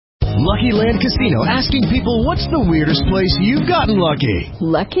Lucky Land Casino, asking people, what's the weirdest place you've gotten lucky?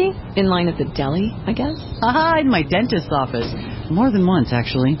 Lucky? In line at the deli, I guess? Aha, in my dentist's office. More than once,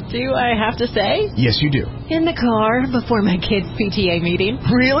 actually. Do I have to say? Yes, you do. In the car before my kids' PTA meeting.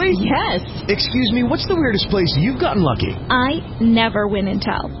 Really? Yes. Excuse me, what's the weirdest place you've gotten lucky? I never win and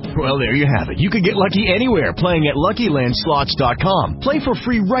tell. Well, there you have it. You can get lucky anywhere, playing at LuckyLandSlots.com. Play for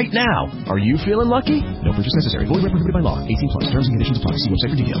free right now. Are you feeling lucky? No purchase necessary. Void where prohibited by law. 18+. Terms and conditions apply. See website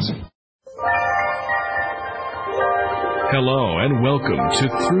for details. Hello and welcome to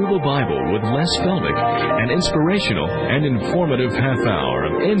Through the Bible with Les Feldick, an inspirational and informative half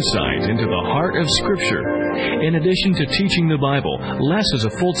hour of insight into the heart of Scripture. In addition to teaching the Bible, Les is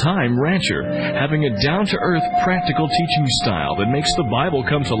a full-time rancher, having a down-to-earth, practical teaching style that makes the Bible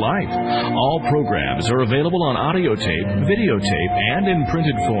come to life. All programs are available on audio tape, videotape, and in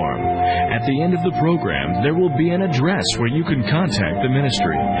printed form. At the end of the program, there will be an address where you can contact the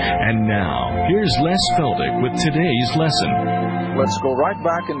ministry. And now, here's Les Feldick with today's lesson. Let's go right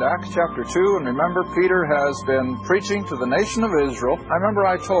back into Acts chapter 2, and remember, Peter has been preaching to the nation of Israel. I remember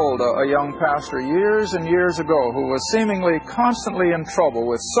I told a young pastor years and years ago who was seemingly constantly in trouble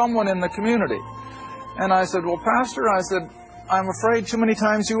with someone in the community. And I said, well, Pastor, I'm afraid too many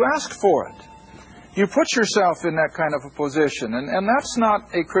times you ask for it. You put yourself in that kind of a position, and that's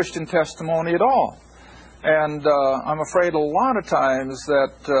not a Christian testimony at all. And I'm afraid a lot of times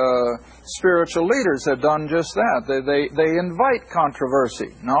that spiritual leaders have done just that. They invite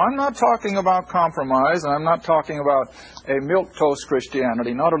controversy. Now, I'm not talking about compromise, and I'm not talking about a milquetoast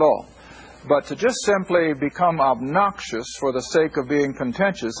Christianity, not at all. But to just simply become obnoxious for the sake of being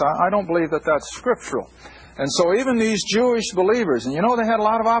contentious, I don't believe that that's scriptural. And so even these Jewish believers, and you know they had a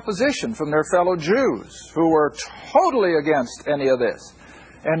lot of opposition from their fellow Jews who were totally against any of this.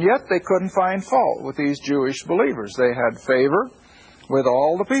 And yet they couldn't find fault with these Jewish believers. They had favor with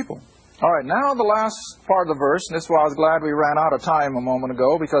all the people. All right, now the last part of the verse, and this is why I was glad we ran out of time a moment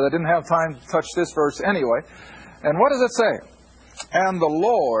ago, because I didn't have time to touch this verse anyway. And what does it say? And the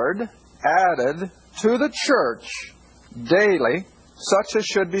Lord added to the church daily such as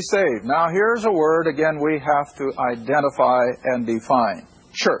should be saved. Now here's a word, again, we have to identify and define.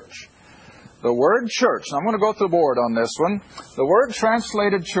 Church. The word church, and I'm going to go to the board on this one. The word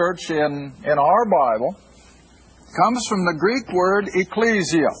translated church in our Bible comes from the Greek word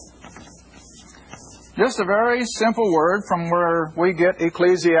ecclesia. Just a very simple word from where we get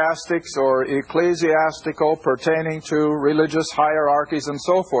ecclesiastics or ecclesiastical pertaining to religious hierarchies and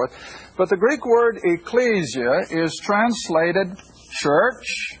so forth. But the Greek word ecclesia is translated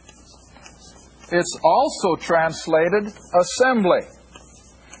church. It's also translated assembly.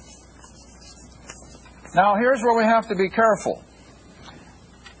 Now, here's where we have to be careful.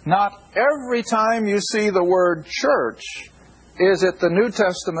 Not every time you see the word church is it the New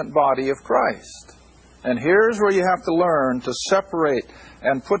Testament body of Christ. And here's where you have to learn to separate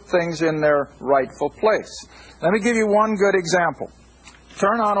and put things in their rightful place. Let me give you one good example.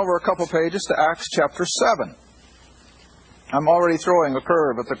 Turn on over a couple pages to Acts chapter 7. I'm already throwing a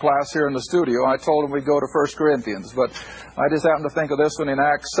curve at the class here in the studio. I told them we'd go to 1 Corinthians, but I just happened to think of this one in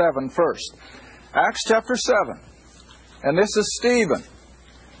Acts 7 first. Acts chapter 7, and this is Stephen.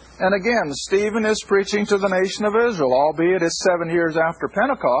 And again, Stephen is preaching to the nation of Israel, albeit it's 7 years after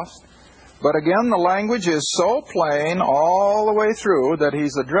Pentecost. But again, the language is so plain all the way through that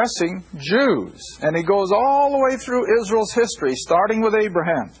he's addressing Jews. And he goes all the way through Israel's history, starting with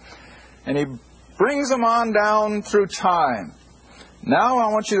Abraham. And he brings them on down through time. Now I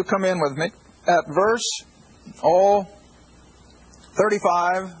want you to come in with me at verse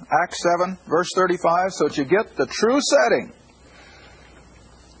 35, Acts 7, verse 35, so that you get the true setting.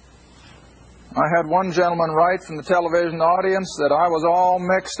 I had one gentleman write from the television audience that I was all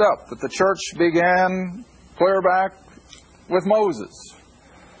mixed up, that the church began clear back with Moses.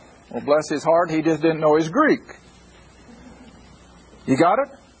 Well, bless his heart, he just didn't know his Greek. You got it?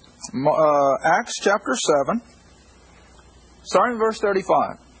 Acts chapter 7, starting verse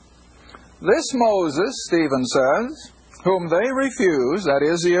 35. This Moses, Stephen says, whom they refused, that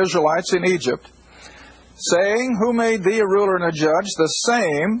is, the Israelites in Egypt, saying, who made thee a ruler and a judge? The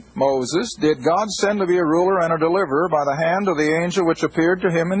same, Moses, did God send to be a ruler and a deliverer by the hand of the angel which appeared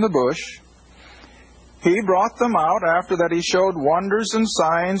to him in the bush. He brought them out after that he showed wonders and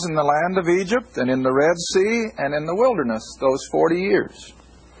signs in the land of Egypt and in the Red Sea and in the wilderness, those 40 years.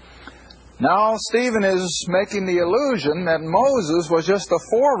 Now, Stephen is making the illusion that Moses was just a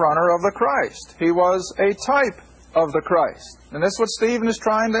forerunner of the Christ. He was a type of the Christ. And this is what Stephen is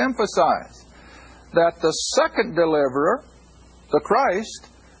trying to emphasize. That the second deliverer, the Christ,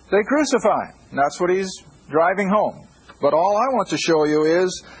 they crucified. And that's what he's driving home. But all I want to show you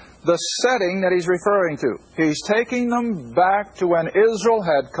is the setting that he's referring to. He's taking them back to when Israel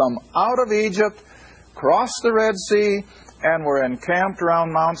had come out of Egypt, crossed the Red Sea, and were encamped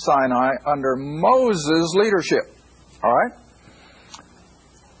around Mount Sinai under Moses' leadership. All right?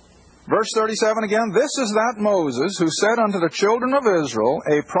 Verse 37 again, "This is that Moses who said unto the children of Israel,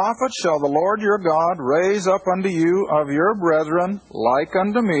 A prophet shall the Lord your God raise up unto you of your brethren, like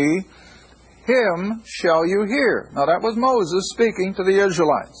unto me. Him shall you hear." Now that was Moses speaking to the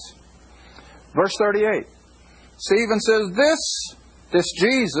Israelites. Verse 38, Stephen says, this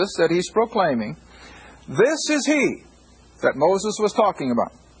Jesus that he's proclaiming, this is he that Moses was talking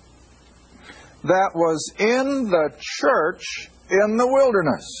about, that was in the church in the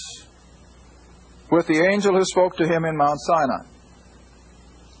wilderness with the angel who spoke to him in Mount Sinai.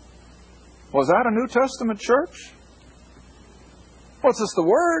 Was that a New Testament church? What's this, the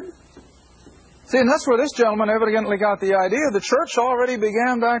Word? See, and that's where this gentleman evidently got the idea. The church already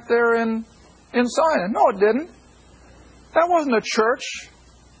began back there in Sinai. No, it didn't. That wasn't a church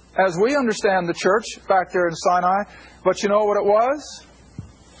as we understand the church back there in Sinai. But you know what it was?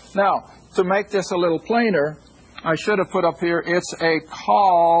 Now, to make this a little plainer, I should have put up here, it's a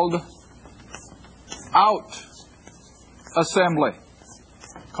called out assembly.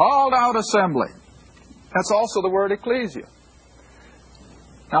 Called out assembly. That's also the word ecclesia.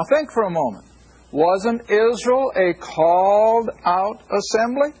 Now think for a moment. Wasn't Israel a called out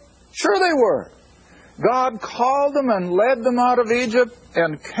assembly? Sure they were. God called them and led them out of Egypt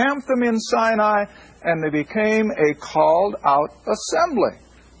and camped them in Sinai, and they became a called out assembly.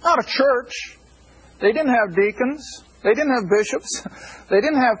 Not a church. They didn't have deacons. They didn't have bishops. They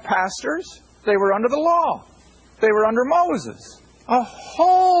didn't have pastors. They were under the law. They were under Moses. A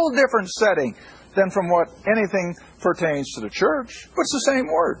whole different setting than from what anything pertains to the church. But it's the same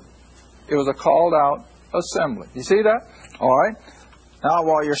word. It was a called out assembly. You see that? All right. Now,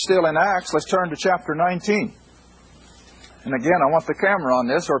 while you're still in Acts, let's turn to chapter 19. And again, I want the camera on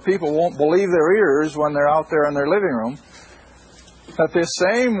this, or people won't believe their ears when they're out there in their living room, that this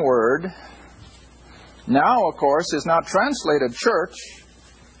same word, now, of course, is not translated church.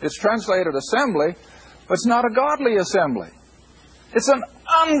 It's translated assembly, but it's not a godly assembly. It's an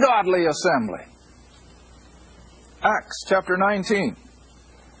ungodly assembly. Acts chapter 19.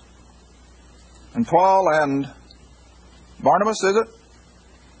 And Paul and Barnabas, is it,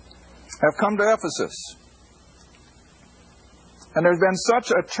 have come to Ephesus. And there's been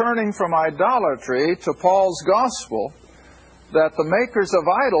such a turning from idolatry to Paul's gospel that the makers of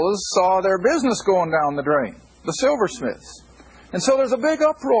idols saw their business going down the drain, the silversmiths. And so there's a big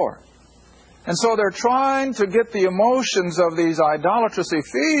uproar. And so they're trying to get the emotions of these idolatrous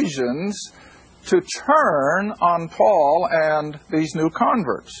Ephesians to turn on Paul and these new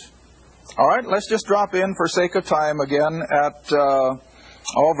converts. All right, let's just drop in for sake of time again at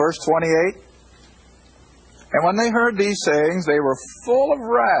verse 28. And when they heard these sayings, they were full of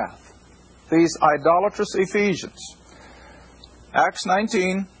wrath, these idolatrous Ephesians. Acts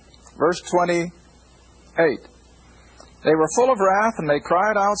 19, verse 28. They were full of wrath, and they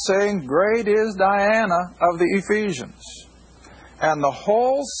cried out, saying, Great is Diana of the Ephesians. And the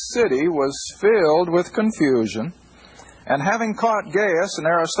whole city was filled with confusion. And having caught Gaius and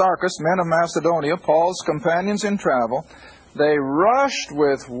Aristarchus, men of Macedonia, Paul's companions in travel, they rushed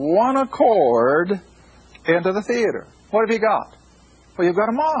with one accord into the theater. What have you got? Well, you've got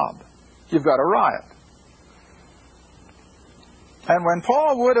a mob. You've got a riot. And when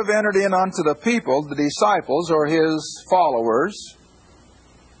Paul would have entered in unto the people, the disciples, or his followers,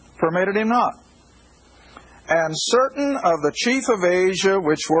 permitted him not. And certain of the chief of Asia,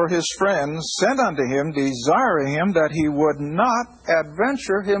 which were his friends, sent unto him, desiring him that he would not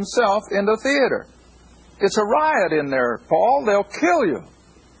adventure himself in the theater. It's a riot in there, Paul. They'll kill you.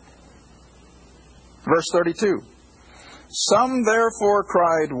 Verse 32. Some therefore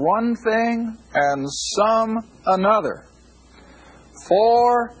cried one thing, and some another.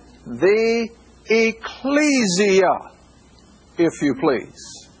 For the ecclesia, if you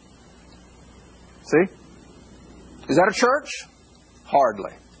please. See? Is that a church?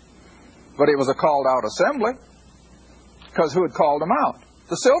 Hardly. But it was a called out assembly. Because who had called them out?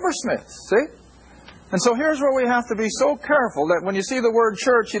 The silversmiths, see? And so here's where we have to be so careful that when you see the word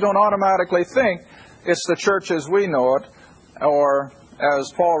church, you don't automatically think it's the church as we know it, or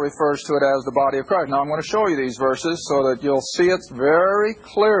as Paul refers to it as the body of Christ. Now I'm going to show you these verses so that you'll see it very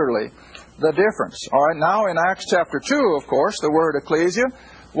clearly, the difference. All right, now in Acts chapter 2, of course, the word ecclesia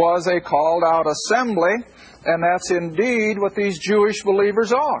was a called out assembly, and that's indeed what these Jewish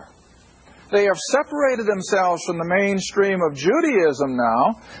believers are. They have separated themselves from the mainstream of Judaism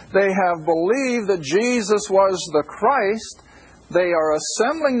now. They have believed that Jesus was the Christ, They are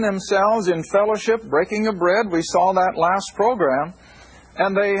assembling themselves in fellowship, breaking of bread. We saw that last program.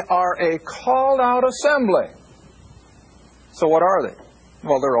 And they are a called out assembly. So what are they?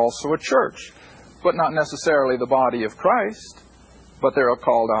 Well, they're also a church, but not necessarily the body of Christ, but they're a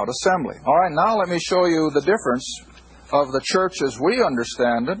called out assembly. All right, now let me show you the difference of the church as we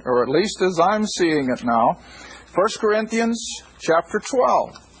understand it, or at least as I'm seeing it now. 1 Corinthians chapter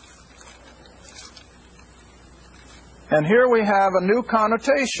 12. And here we have a new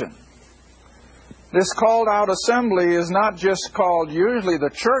connotation. This called out assembly is not just called usually the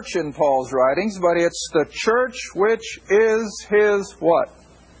church in Paul's writings, but it's the church which is his what?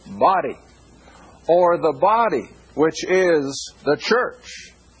 Body. Or the body which is the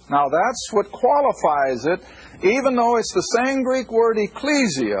church. Now that's what qualifies it, even though it's the same Greek word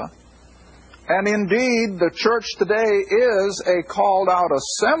ecclesia, and indeed the church today is a called out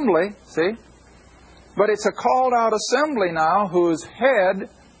assembly, see? But it's a called out assembly now whose head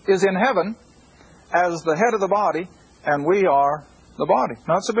is in heaven, as the head of the body, and we are the body.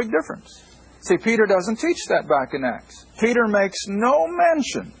 Now, that's a big difference. See, Peter doesn't teach that back in Acts. Peter makes no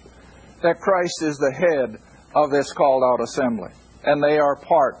mention that Christ is the head of this called-out assembly, and they are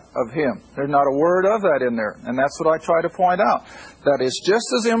part of Him. There's not a word of that in there, and that's what I try to point out. That it's just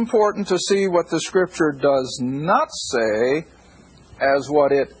as important to see what the Scripture does not say as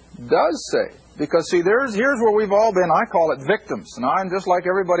what it does say. Because, see, here's where we've all been, I call it victims, and I'm just like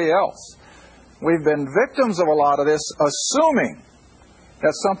everybody else. We've been victims of a lot of this, assuming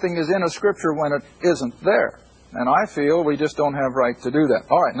that something is in a Scripture when it isn't there. And I feel we just don't have right to do that.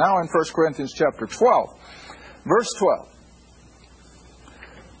 All right, now in 1 Corinthians chapter 12, verse 12.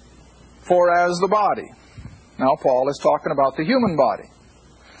 For as the body, now Paul is talking about the human body.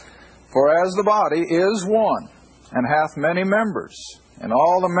 For as the body is one, and hath many members, and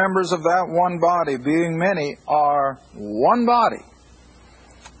all the members of that one body, being many, are one body,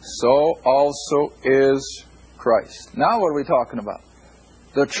 so also is Christ. Now what are we talking about?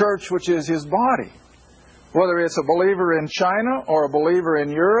 The church which is His body. Whether it's a believer in China or a believer in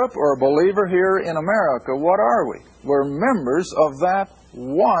Europe or a believer here in America, what are we? We're members of that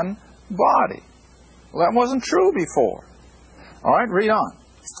one body. Well, that wasn't true before. All right, read on.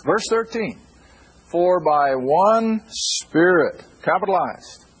 Verse 13. For by one Spirit,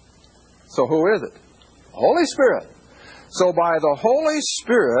 capitalized. So who is it? Holy Spirit. So by the Holy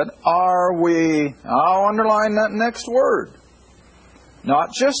Spirit are we, I'll underline that next word, not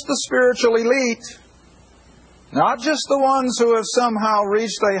just the spiritual elite, not just the ones who have somehow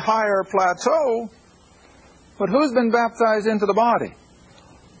reached a higher plateau, but who's been baptized into the body?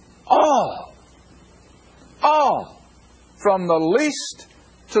 All. All. From the least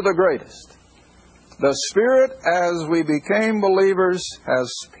to the greatest. The Spirit, as we became believers,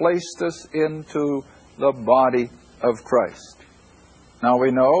 has placed us into the body of Christ. Now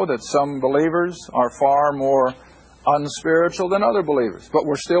we know that some believers are far more unspiritual than other believers, but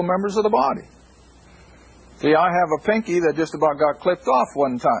we're still members of the body. See, I have a pinky that just about got clipped off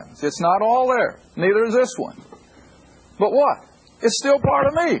one time. It's not all there. Neither is this one. But what? It's still part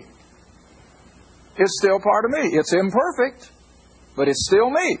of me. It's still part of me. It's imperfect, but it's still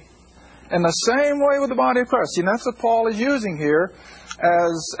me. In the same way with the body of Christ. See, that's what Paul is using here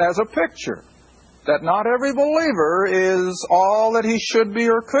as a picture. That not every believer is all that he should be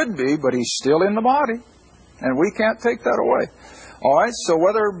or could be, but he's still in the body. And we can't take that away. All right, so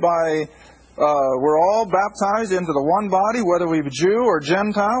whether we're all baptized into the one body, whether we be Jew or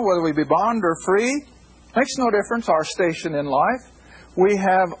Gentile, whether we be bond or free, makes no difference, our station in life. We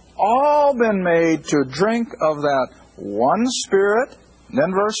have all been made to drink of that one Spirit. And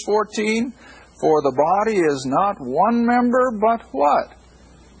then verse 14, for the body is not one member, but what?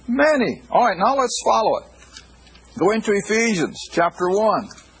 Many. All right, now let's follow it. Go into Ephesians chapter 1.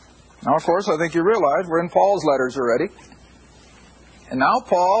 Now, of course, I think you realize we're in Paul's letters already. And now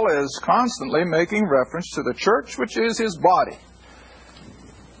Paul is constantly making reference to the church, which is his body.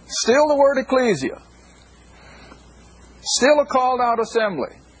 Still the word ecclesia. Still a called out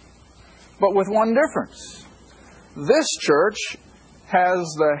assembly. But with one difference. This church has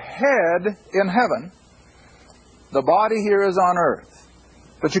the head in heaven. The body here is on earth.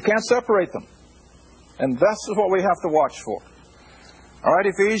 But you can't separate them. And that's what we have to watch for. All right,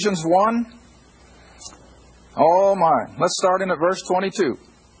 Ephesians 1. Oh my. Let's start in at verse 22.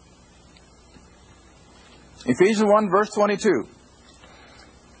 Ephesians 1, verse 22.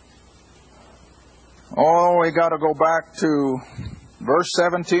 Oh, we got to go back to verse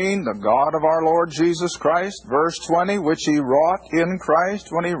 17. The God of our Lord Jesus Christ. Verse 20, which He wrought in Christ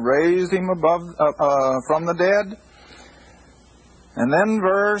when He raised Him above from the dead. And then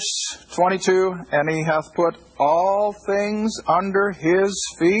verse 22, and He hath put all things under His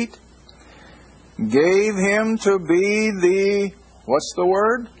feet, gave Him to be the, what's the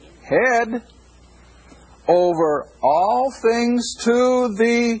word? Head over all things to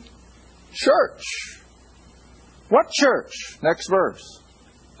the church. What church? Next verse.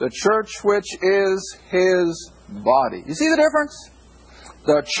 The church which is His body. You see the difference?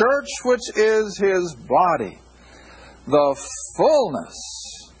 The church which is His body. The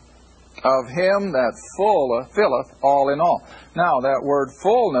fullness of Him that filleth all in all. Now, that word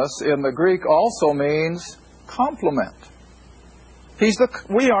fullness in the Greek also means complement.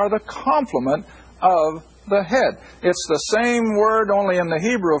 We are the complement of the head. It's the same word, only in the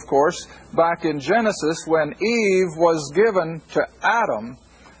Hebrew, of course. Back in Genesis, when Eve was given to Adam,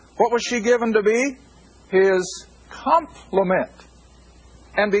 what was she given to be? His complement.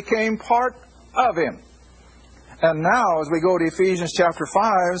 And became part of him. And now, as we go to Ephesians chapter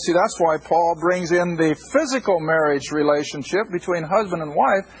 5, see, that's why Paul brings in the physical marriage relationship between husband and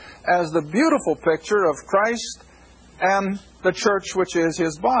wife as the beautiful picture of Christ and the church, which is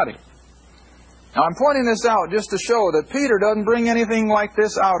His body. Now, I'm pointing this out just to show that Peter doesn't bring anything like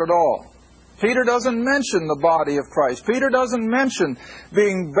this out at all. Peter doesn't mention the body of Christ. Peter doesn't mention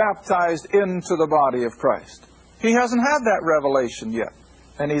being baptized into the body of Christ. He hasn't had that revelation yet,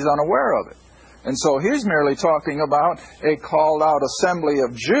 and he's unaware of it. And so he's merely talking about a called-out assembly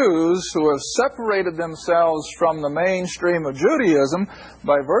of Jews who have separated themselves from the mainstream of Judaism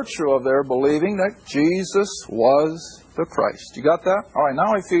by virtue of their believing that Jesus was the Christ. You got that? All right,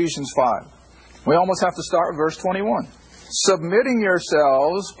 now Ephesians 5. We almost have to start with verse 21. Submitting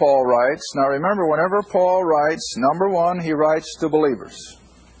yourselves, Paul writes. Now remember, whenever Paul writes, number one, he writes to believers.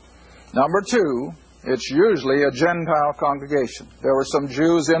 Number two, it's usually a Gentile congregation. There were some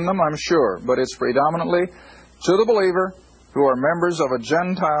Jews in them, I'm sure, but it's predominantly to the believer who are members of a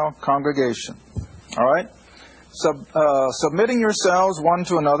Gentile congregation. All right? Submitting yourselves one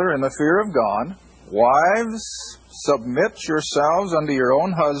to another in the fear of God. Wives, submit yourselves unto your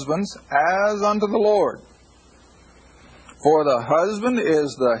own husbands as unto the Lord. For the husband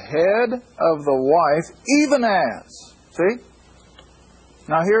is the head of the wife, even as. See?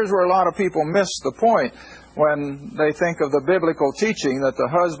 Now here's where a lot of people miss the point when they think of the biblical teaching that the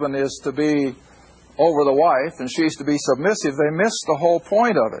husband is to be over the wife and she's to be submissive. They miss the whole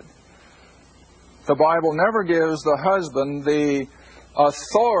point of it. The Bible never gives the husband the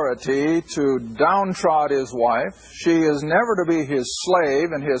authority to downtrod his wife. She is never to be his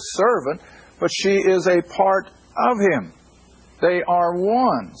slave and his servant, but she is a part of him. They are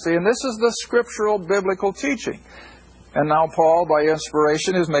one. See, and this is the scriptural biblical teaching. And now Paul, by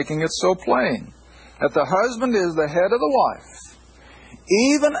inspiration, is making it so plain that the husband is the head of the wife,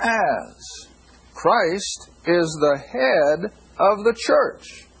 even as Christ is the head of the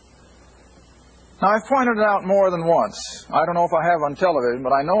church. Now, I've pointed it out more than once. I don't know if I have on television,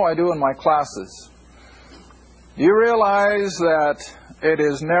 but I know I do in my classes. Do you realize that it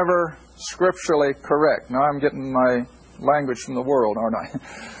is never scripturally correct? Now, I'm getting my language from the world, aren't I?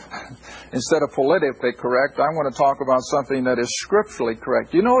 Instead of politically correct, I'm going to talk about something that is scripturally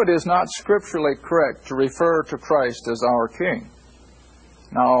correct. You know, it is not scripturally correct to refer to Christ as our King.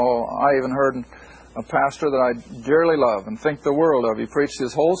 Now, I even heard a pastor that I dearly love and think the world of. He preached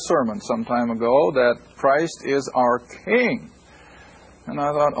his whole sermon some time ago that Christ is our King. And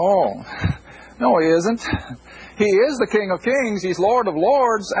I thought, oh, no, He isn't. He is the King of Kings. He's Lord of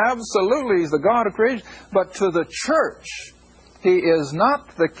Lords. Absolutely, He's the God of creation. But to the church, He is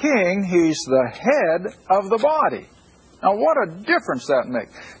not the king, He's the head of the body. Now, what a difference that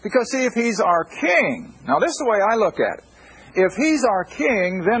makes. Because, see, if He's our king, now this is the way I look at it. If He's our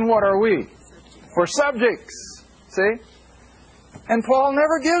king, then what are we? We're subjects. See? And Paul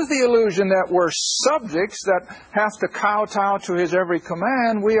never gives the illusion that we're subjects that have to kowtow to His every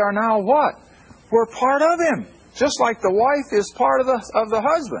command. We are now what? We're part of Him. Just like the wife is part of the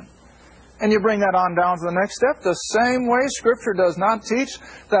husband. And you bring that on down to the next step. The same way Scripture does not teach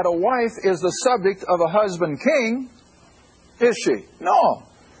that a wife is the subject of a husband king, is she? No.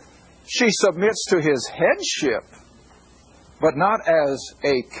 She submits to his headship, but not as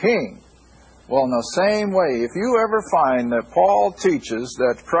a king. Well, in the same way, if you ever find that Paul teaches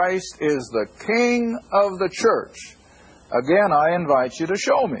that Christ is the King of the church, again, I invite you to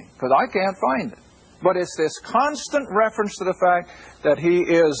show me, because I can't find it. But it's this constant reference to the fact that He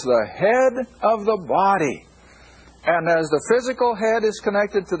is the head of the body. And as the physical head is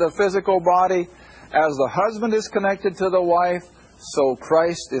connected to the physical body, as the husband is connected to the wife, so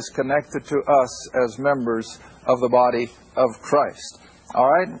Christ is connected to us as members of the body of Christ. All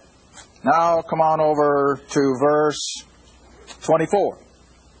right? Now come on over to verse 24.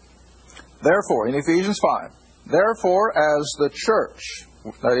 Therefore, in Ephesians 5, therefore as the church,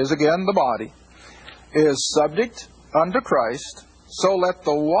 that is again the body, is subject unto Christ, so let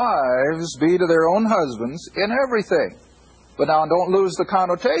the wives be to their own husbands in everything. But now don't lose the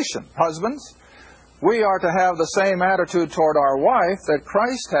connotation. Husbands, we are to have the same attitude toward our wife that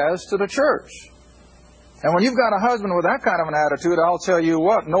Christ has to the church. And when you've got a husband with that kind of an attitude, I'll tell you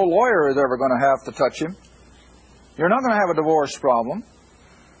what, no lawyer is ever going to have to touch him. You're not going to have a divorce problem.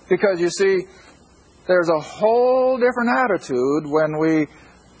 Because you see, there's a whole different attitude when we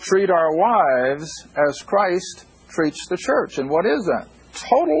treat our wives as Christ treats the church. And what is that?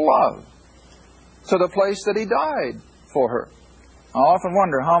 Total love to the place that He died for her. I often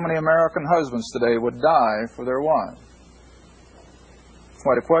wonder how many American husbands today would die for their wives.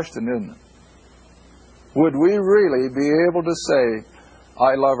 Quite a question, isn't it? Would we really be able to say,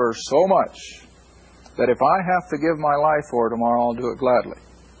 I love her so much that if I have to give my life for her tomorrow, I'll do it gladly?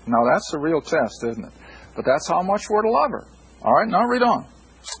 Now that's a real test, isn't it? But that's how much we're to love her. All right, now read on.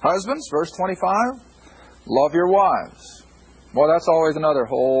 Husbands, verse 25, love your wives. Boy, that's always another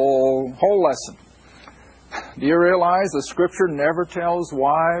whole lesson. Do you realize the Scripture never tells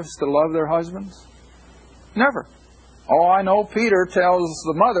wives to love their husbands? Never. Oh, I know Peter tells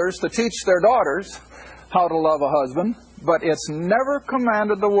the mothers to teach their daughters how to love a husband, but it's never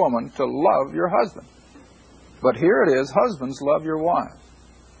commanded the woman to love your husband. But here it is, husbands, love your wives.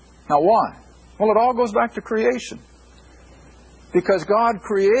 Now why? Well, it all goes back to creation. Because God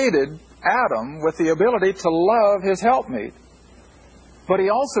created Adam with the ability to love his helpmeet. But He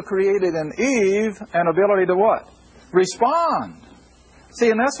also created in Eve an ability to what? Respond. See,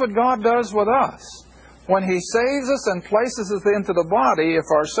 and that's what God does with us. When He saves us and places us into the body, if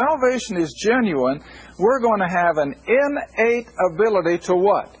our salvation is genuine, we're going to have an innate ability to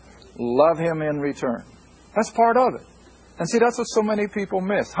what? Love Him in return. That's part of it. And see, that's what so many people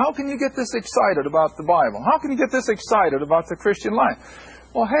miss. How can you get this excited about the Bible? How can you get this excited about the Christian life?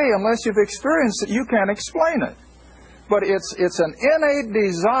 Well, hey, unless you've experienced it, you can't explain it. But it's an innate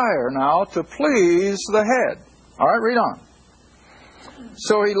desire now to please the head. All right, read on.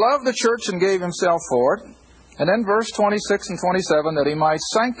 So He loved the church and gave Himself for it. And then verse 26 and 27, that He might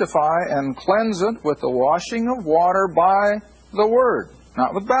sanctify and cleanse it with the washing of water by the Word.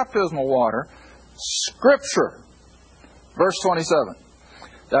 Not with baptismal water. Scripture. Verse 27.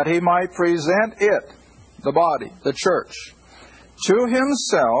 That He might present it, the body, the church, to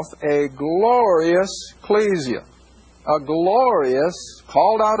Himself a glorious ecclesia. A glorious,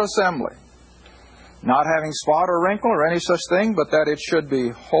 called out assembly, not having spot or wrinkle or any such thing, but that it should be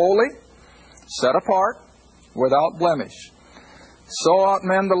holy, set apart, without blemish. So ought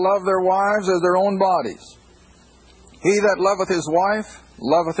men to love their wives as their own bodies. He that loveth his wife,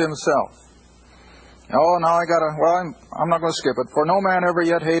 loveth himself. Oh, now I'm not going to skip it. For no man ever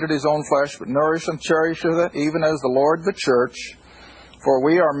yet hated his own flesh, but nourisheth and cherisheth it, even as the Lord the church. For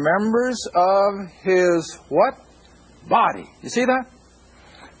we are members of His what? Body. You see that?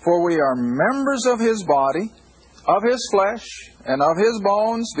 For we are members of His body, of His flesh, and of His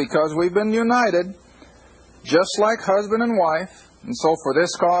bones, because we've been united, just like husband and wife. And so for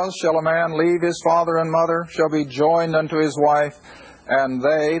this cause shall a man leave his father and mother, shall be joined unto his wife, and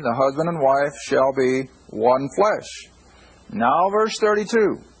they, the husband and wife, shall be one flesh. Now verse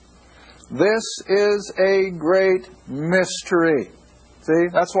 32. This is a great mystery. See,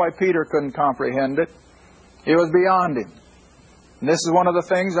 that's why Peter couldn't comprehend it. It was beyond him. And this is one of the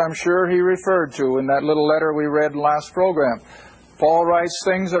things I'm sure he referred to in that little letter we read in the last program. Paul writes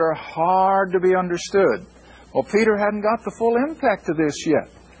things that are hard to be understood. Well, Peter hadn't got the full impact of this yet.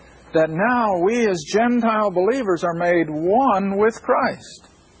 That now we as Gentile believers are made one with Christ.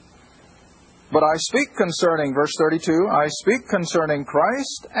 But I speak concerning, verse 32, I speak concerning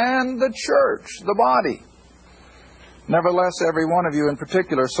Christ and the church, the body. Nevertheless, every one of you in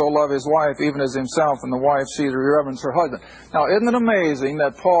particular so love his wife, even as himself, and the wife seeth or reverence her husband. Now, isn't it amazing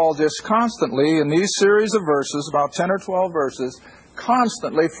that Paul just constantly, in these series of verses, about 10 or 12 verses,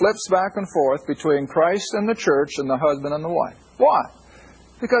 constantly flips back and forth between Christ and the church and the husband and the wife? Why?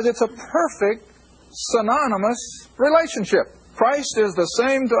 Because it's a perfect, synonymous relationship. Christ is the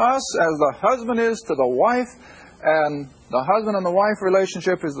same to us as the husband is to the wife, and the husband and the wife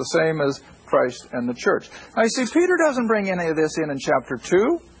relationship is the same as Christ and the church. Now you see, Peter doesn't bring any of this in chapter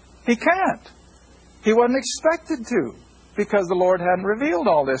 2. He can't. He wasn't expected to, because the Lord hadn't revealed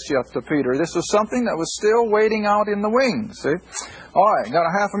all this yet to Peter. This was something that was still waiting out in the wings. See? All right, got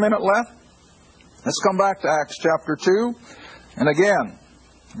a half a minute left. Let's come back to Acts chapter 2. And again,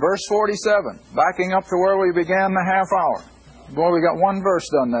 verse 47, backing up to where we began the half hour. Boy, we got one verse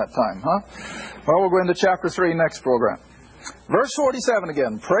done that time, huh? Well, we'll go into chapter 3 next program. Verse 47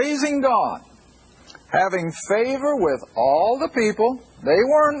 again, praising God, having favor with all the people. They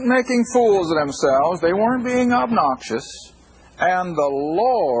weren't making fools of themselves. They weren't being obnoxious. And the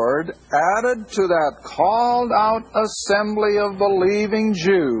Lord added to that called out assembly of believing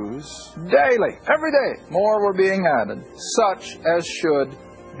Jews daily, every day, more were being added, such as should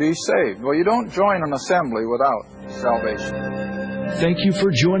be saved. Well, you don't join an assembly without salvation. Thank you for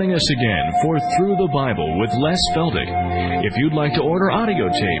joining us again for Through the Bible with Les Feldick. If you'd like to order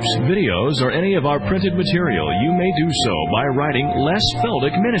audio tapes, videos, or any of our printed material, you may do so by writing Les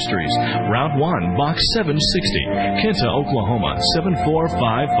Feldick Ministries, Route 1, Box 760, Kinta, Oklahoma,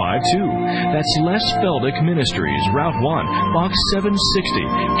 74552. That's Les Feldick Ministries, Route 1, Box 760,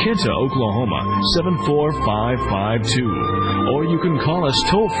 Kinta, Oklahoma, 74552. Or you can call us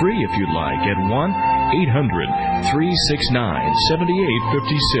toll-free if you'd like at 1-800-369-7856.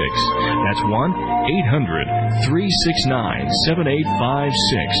 That's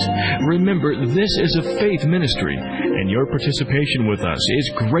 1-800-369-7856. Remember, this is a faith ministry, and your participation with us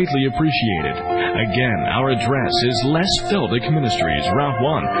is greatly appreciated. Again, our address is Les Feldick Ministries, Route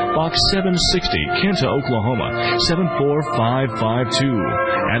 1, Box 760, Kinta, Oklahoma, 74552.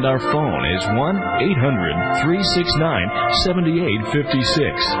 And our phone is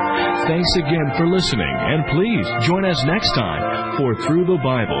 1-800-369-7856. Thanks again for listening, and please join us next time for Through the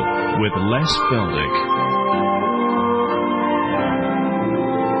Bible with Les Feldick.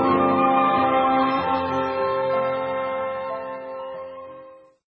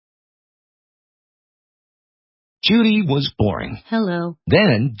 Judy was boring. Hello.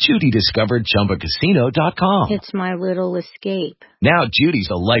 Then Judy discovered ChumbaCasino.com. It's my little escape. Now Judy's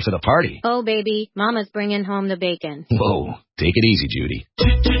the life of the party. Oh, baby, mama's bringing home the bacon. Whoa, take it easy, Judy.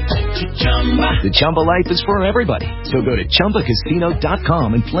 The Chumba life is for everybody. So go to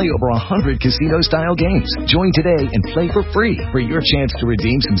ChumbaCasino.com and play over 100 casino-style games. Join today and play for free for your chance to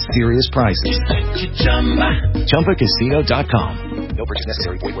redeem some serious prizes. ChumbaCasino.com. No purchase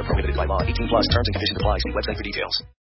necessary. Void where prohibited by law. 18+ terms and conditions apply. See website for details.